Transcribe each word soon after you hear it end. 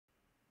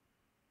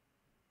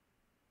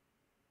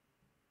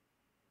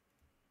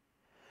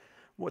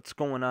What's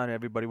going on,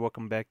 everybody?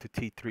 Welcome back to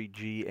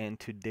T3G. And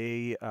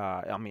today,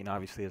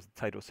 obviously, as the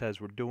title says,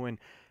 we're doing,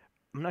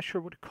 I'm not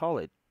sure what to call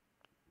it,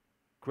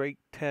 Great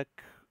Tech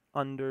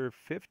Under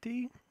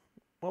 50?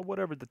 Well,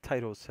 whatever the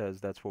title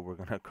says, that's what we're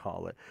going to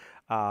call it.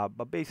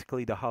 But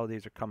basically, the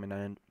holidays are coming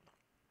in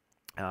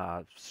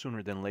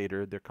sooner than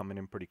later. They're coming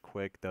in pretty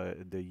quick.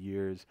 The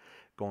years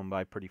going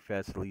by pretty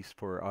fast, at least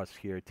for us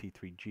here at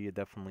T3G, it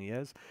definitely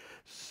is.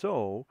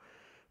 So,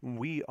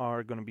 we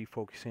are going to be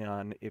focusing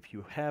on if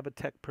you have a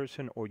tech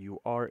person or you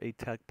are a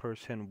tech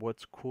person,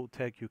 what's cool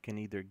tech. You can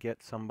either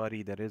get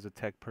somebody that is a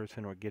tech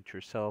person or get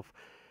yourself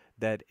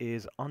that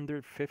is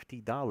under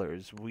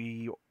 $50.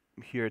 We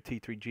here at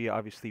T3G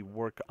obviously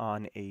work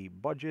on a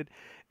budget,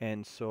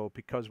 and so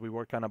because we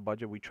work on a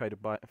budget, we try to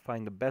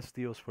find the best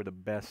deals for the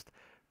best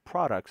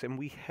products. And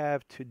we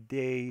have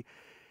today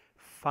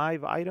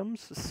five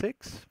items,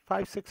 six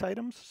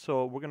items.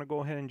 So we're gonna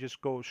go ahead and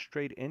just go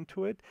straight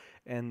into it,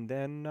 and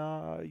then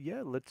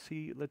yeah, let's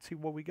see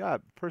what we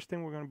got. First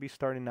thing we're gonna be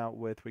starting out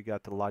with, we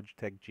got the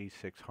Logitech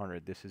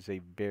G600. This is a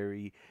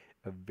very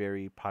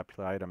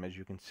popular item. As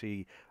you can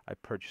see, I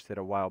purchased it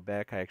a while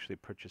back. I actually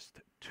purchased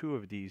two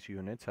of these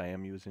units. I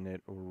am using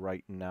it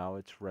right now.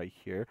 It's right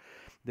here.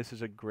 This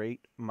is a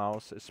great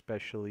mouse,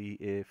 especially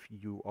if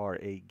you are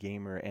a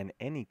gamer, and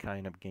any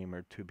kind of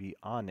gamer, to be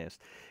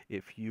honest.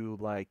 If you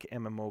like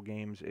MMO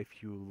games,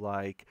 if you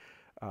like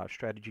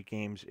strategy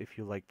games, if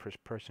you like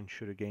first-person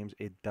shooter games,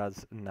 it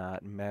does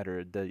not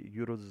matter. The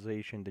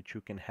utilization that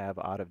you can have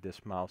out of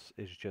this mouse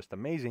is just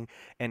amazing.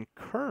 And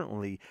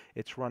currently,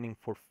 it's running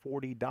for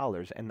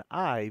 $40. And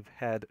I've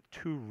had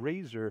two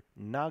Razer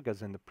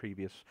Nagas in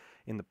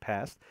the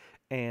past,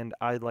 and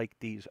I like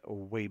these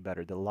way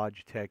better. The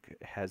Logitech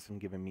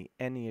hasn't given me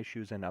any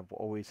issues, and I've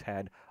always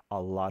had a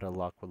lot of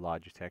luck with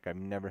Logitech. I've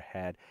never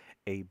had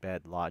a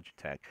bad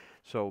Logitech.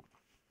 So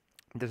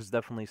this is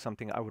definitely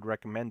something I would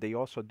recommend. They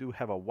also do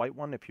have a white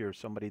one if you're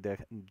somebody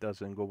that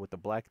doesn't go with the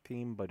black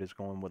theme but is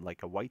going with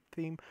like a white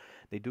theme.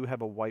 They do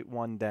have a white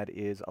one that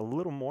is a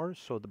little more.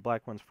 So the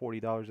black one's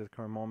 $40 at the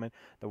current moment.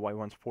 The white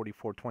one's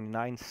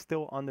 $44.29,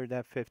 still under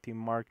that 50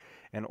 mark.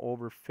 And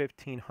over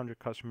 1,500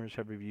 customers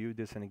have reviewed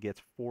this, and it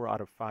gets 4 out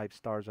of 5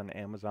 stars on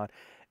Amazon.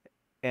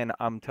 And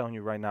I'm telling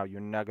you right now,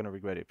 you're not going to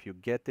regret it. If you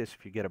get this,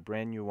 if you get a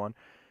brand new one,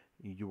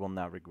 you will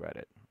not regret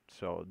it.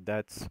 So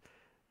that's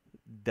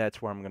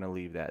where I'm going to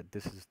leave that.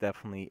 This is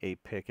definitely a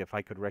pick. If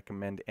I could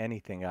recommend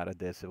anything out of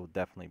this, it will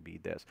definitely be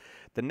this.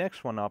 The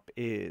next one up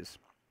is,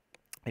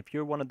 if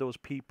you're one of those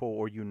people,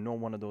 or you know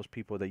one of those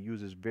people that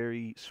uses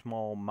very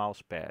small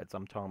mouse pads,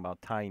 I'm talking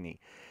about tiny,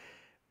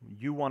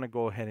 you want to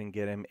go ahead and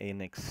get him an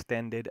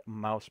extended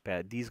mouse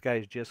pad. These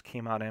guys just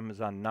came out on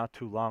Amazon not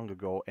too long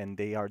ago, and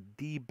they are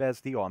the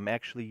best deal. I'm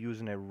actually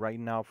using it right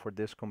now for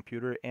this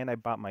computer, and I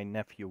bought my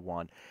nephew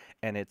one,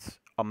 and it's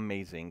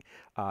amazing.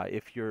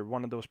 If you're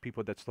one of those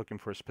people that's looking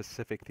for a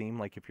specific theme,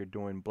 like if you're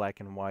doing black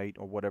and white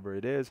or whatever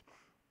it is,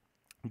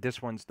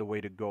 this one's the way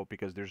to go,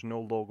 because there's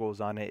no logos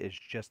on it. It's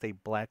just a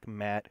black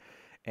mat,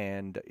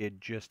 and it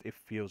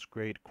feels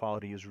great.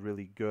 Quality is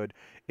really good.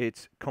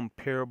 It's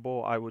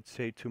comparable, I would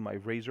say, to my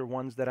Razer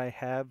ones that I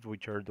have,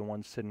 which are the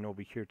ones sitting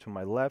over here to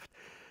my left.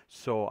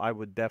 So I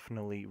would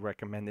definitely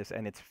recommend this,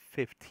 and it's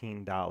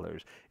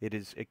 $15.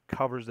 It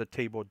covers the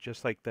table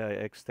just like the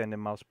extended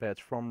mouse pads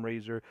from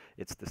Razer.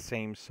 It's the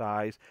same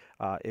size.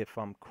 If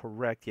I'm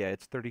correct, yeah,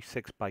 it's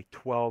 36 by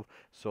 12,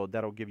 so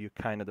that'll give you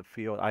kind of the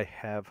feel. I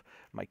have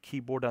my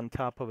keyboard on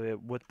top of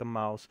it with the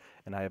mouse,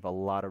 and I have a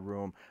lot of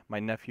room.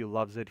 My nephew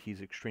loves it. He's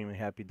extremely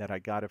happy that I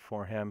got it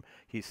for him.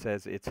 He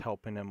says it's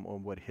helping him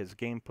with his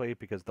gameplay,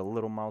 because the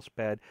little mouse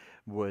pad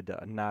would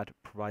not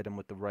provide him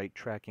with the right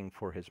tracking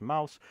for his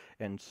mouse,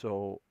 and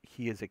so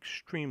he is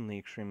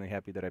extremely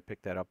happy that I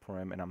picked that up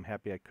for him, and I'm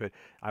happy I could.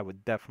 I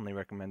would definitely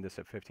recommend this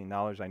at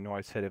 $15. I know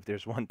I said if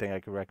there's one thing I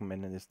could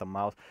recommend, and it's the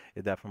mouse,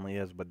 it definitely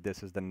is, but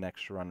this is the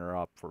next runner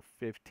up for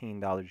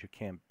 $15. You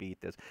can't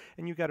beat this.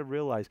 And you got to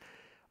realize,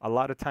 a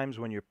lot of times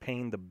when you're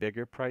paying the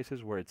bigger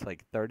prices, where it's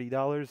like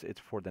 $30,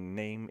 it's for the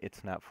name,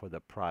 it's not for the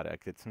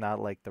product. It's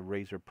not like the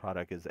Razer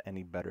product is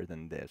any better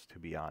than this, to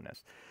be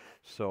honest.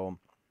 So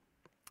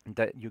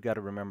that you got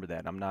to remember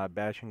that. I'm not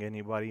bashing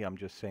anybody. I'm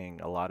just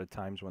saying, a lot of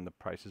times when the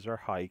prices are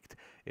hiked,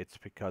 it's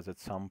because at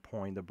some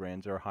point the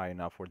brands are high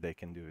enough where they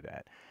can do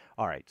that.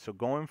 All right, so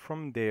going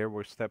from there,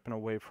 we're stepping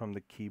away from the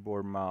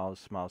keyboard,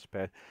 mouse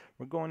pad.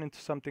 We're going into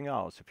something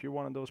else. If you're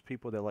one of those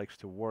people that likes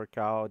to work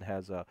out,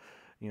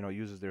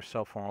 uses their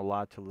cell phone a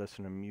lot to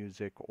listen to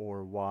music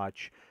or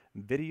watch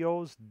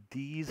videos,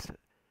 these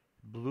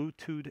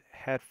Bluetooth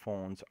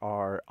headphones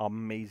are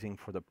amazing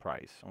for the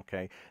price,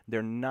 okay?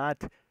 They're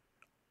not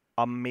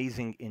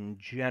amazing in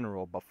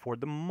general, but for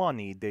the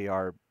money, they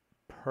are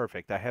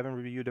perfect. I haven't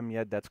reviewed them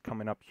yet. That's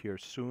coming up here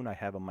soon. I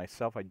have them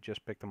myself. I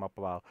just picked them up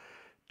about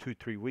 2,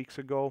 3 weeks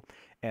ago,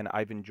 and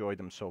I've enjoyed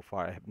them so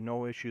far. I have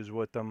no issues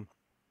with them,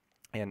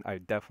 and I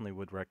definitely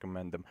would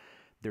recommend them.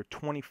 They're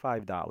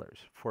 $25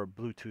 for a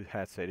Bluetooth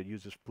headset. It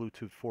uses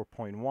Bluetooth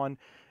 4.1.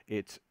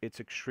 It's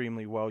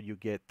extremely well. You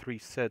get 3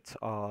 sets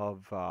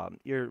of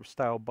ear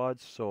style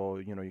buds, so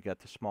you know you got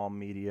the small,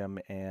 medium,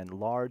 and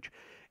large,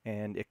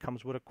 and it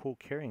comes with a cool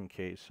carrying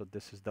case. So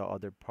this is the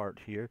other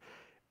part here.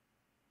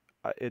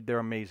 They're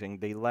amazing.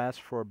 They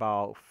last for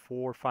about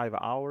 4 or 5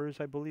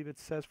 hours, I believe it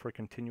says, for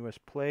continuous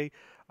play.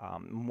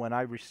 When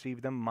I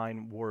received them,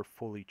 mine were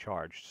fully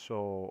charged,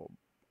 so,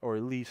 or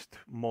at least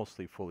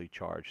mostly fully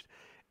charged.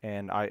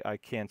 And I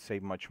can't say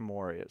much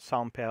more.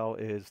 SoundPal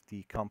is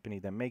the company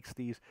that makes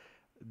these.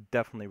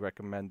 Definitely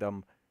recommend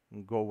them.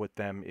 Go with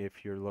them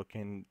if you're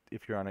looking,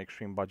 if you're on an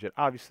extreme budget.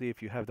 Obviously,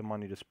 if you have the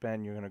money to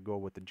spend, you're going to go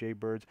with the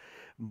Jaybirds.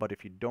 But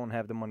if you don't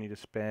have the money to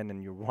spend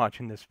and you're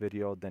watching this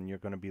video, then you're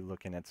going to be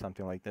looking at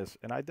something like this.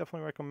 And I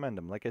definitely recommend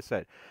them. Like I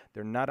said,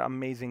 they're not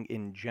amazing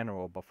in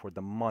general, but for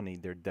the money,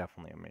 they're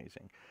definitely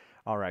amazing.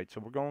 All right, so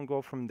we're going to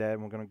go from that,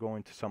 and we're going to go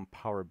into some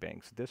power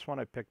banks. This one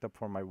I picked up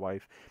for my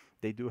wife.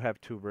 They do have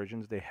two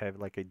versions. They have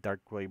like a dark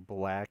gray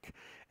black,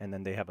 and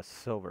then they have a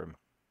silver.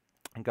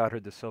 I got her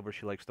the silver.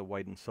 She likes the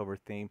white and silver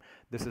theme.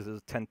 This is a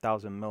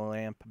 10,000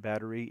 milliamp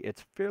battery.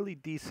 It's fairly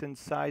decent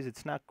size.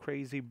 It's not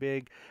crazy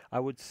big.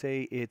 I would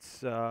say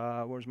it's,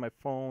 where's my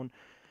phone?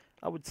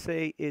 I would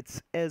say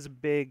it's as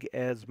big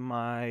as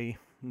my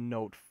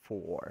Note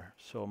 4.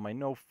 So my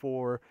Note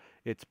 4,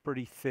 it's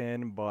pretty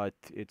thin, but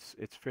it's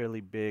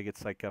fairly big.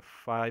 It's like a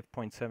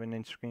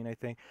 5.7-inch screen, I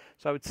think.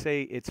 So I would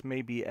say it's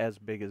maybe as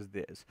big as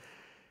this.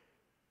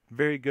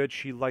 Very good.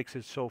 She likes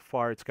it so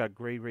far. It's got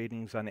great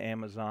ratings on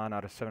Amazon.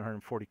 Out of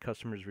 740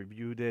 customers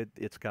reviewed it.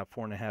 It's got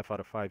 4.5 out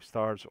of 5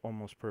 stars.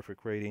 Almost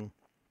perfect rating.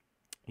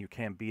 You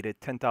can't beat it.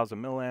 10,000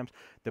 milliamps.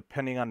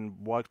 Depending on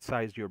what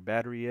size your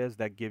battery is,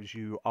 that gives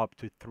you up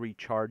to 3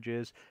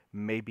 charges,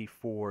 maybe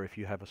 4 if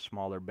you have a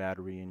smaller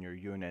battery in your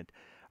unit.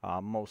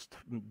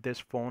 This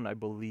phone, I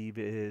believe,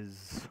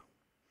 is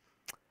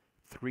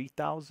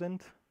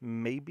 3,000,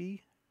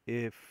 maybe.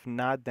 If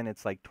not, then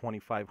it's like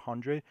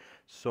 2,500.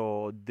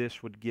 So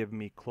this would give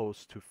me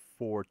close to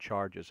 4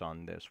 charges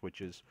on this,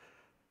 which is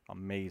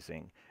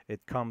amazing.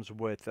 It comes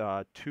with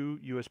 2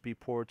 USB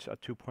ports, a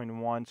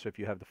 2.1. So if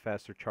you have the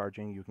faster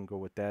charging, you can go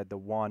with that. The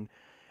one,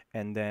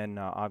 and then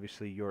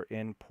obviously your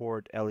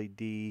in-port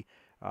LED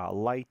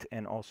light,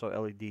 and also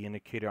LED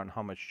indicator on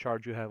how much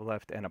charge you have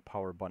left, and a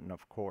power button,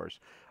 of course.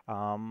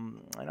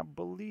 And I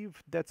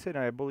believe that's it.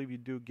 I believe you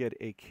do get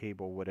a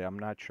cable with it. I'm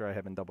not sure. I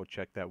haven't double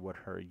checked that with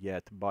her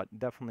yet, but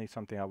definitely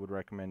something I would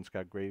recommend. It's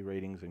got great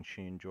ratings and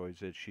she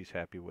enjoys it. She's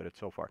happy with it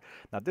so far.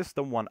 Now this is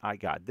the one I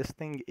got. This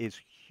thing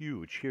is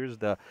huge. Here's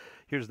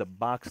the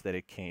box that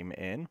it came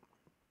in.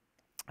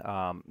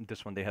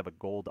 This one they have a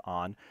gold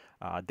on.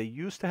 They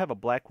used to have a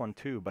black one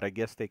too, but I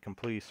guess they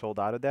completely sold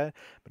out of that.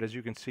 But as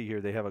you can see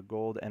here, they have a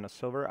gold and a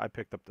silver. I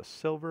picked up the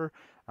silver.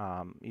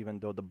 Even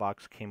though the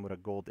box came with a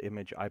gold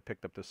image, I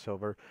picked up the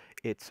silver.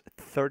 It's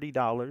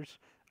 $30.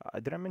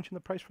 Did I mention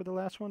the price for the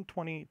last one?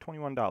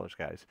 $21,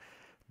 guys.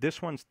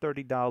 This one's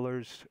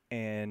 $30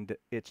 and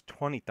it's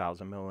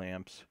 20,000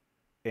 milliamps,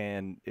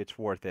 and it's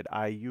worth it.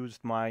 I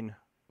used mine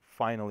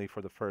finally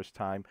for the first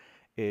time.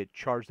 It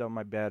charged up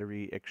my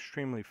battery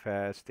extremely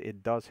fast.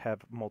 It does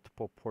have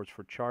multiple ports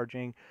for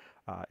charging.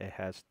 It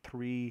has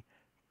 2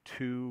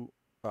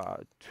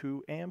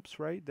 amps,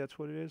 right? That's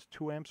what it is,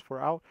 2 amps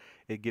for out.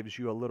 It gives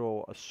you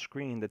a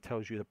screen that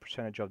tells you the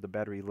percentage of the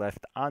battery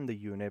left on the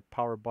unit,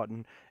 power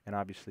button, and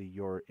obviously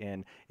you're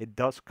in. It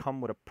does come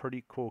with a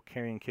pretty cool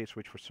carrying case,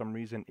 which for some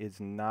reason is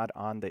not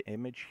on the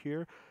image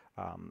here.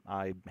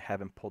 I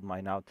haven't pulled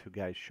mine out to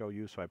guys show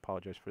you, so I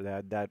apologize for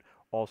that. That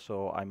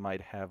also, I might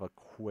have a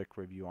quick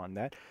review on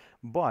that.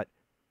 But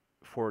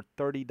for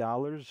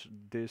 $30,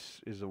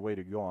 this is the way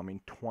to go. I mean,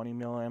 20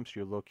 milliamps,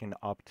 you're looking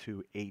up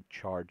to 8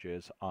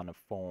 charges on a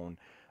phone,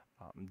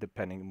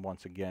 depending,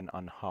 once again,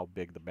 on how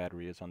big the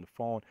battery is on the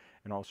phone.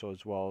 And also,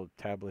 as well,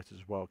 tablets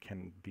as well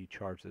can be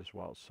charged as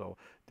well. So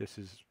this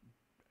is,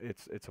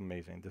 it's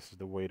amazing. This is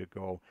the way to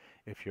go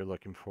if you're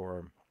looking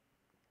for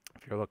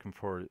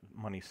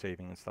money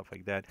saving and stuff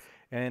like that.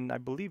 And I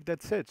believe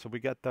that's it. So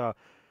we got the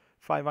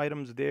 5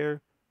 items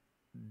there.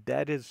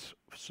 That is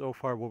so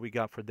far what we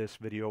got for this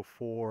video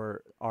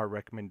for our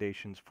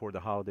recommendations for the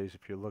holidays,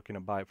 if you're looking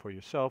to buy it for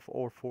yourself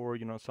or for,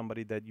 you know,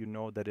 somebody that you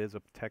know that is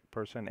a tech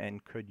person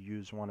and could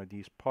use one of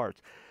these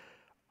parts.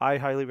 I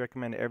highly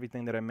recommend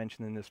everything that I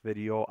mentioned in this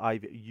video.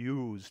 I've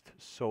used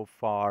so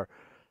far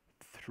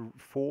through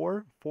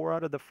four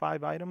out of the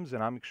 5 items,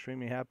 and I'm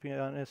extremely happy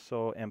on this.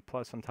 So, and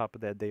plus on top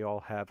of that, they all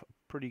have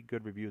pretty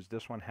good reviews.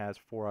 This one has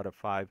 4 out of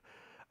 5,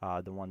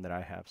 the one that I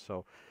have.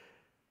 So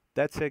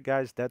that's it,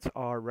 guys. That's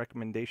our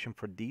recommendation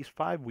for these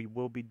 5. We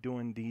will be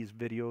doing these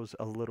videos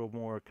a little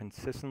more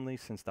consistently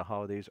since the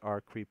holidays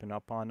are creeping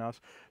up on us.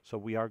 So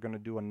we are going to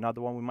do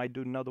another one. We might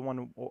do another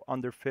one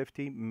under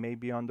 50,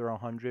 maybe under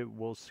 100.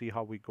 We'll see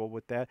how we go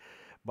with that.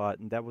 But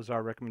that was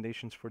our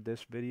recommendations for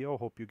this video.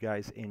 Hope you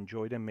guys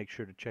enjoyed them. Make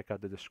sure to check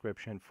out the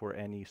description for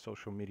any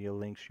social media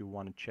links you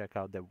want to check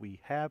out that we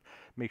have.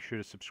 Make sure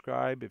to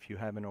subscribe if you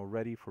haven't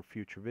already for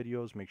future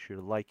videos. Make sure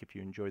to like if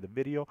you enjoy the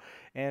video,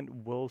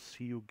 and we'll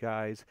see you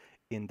guys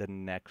in the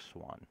next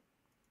one.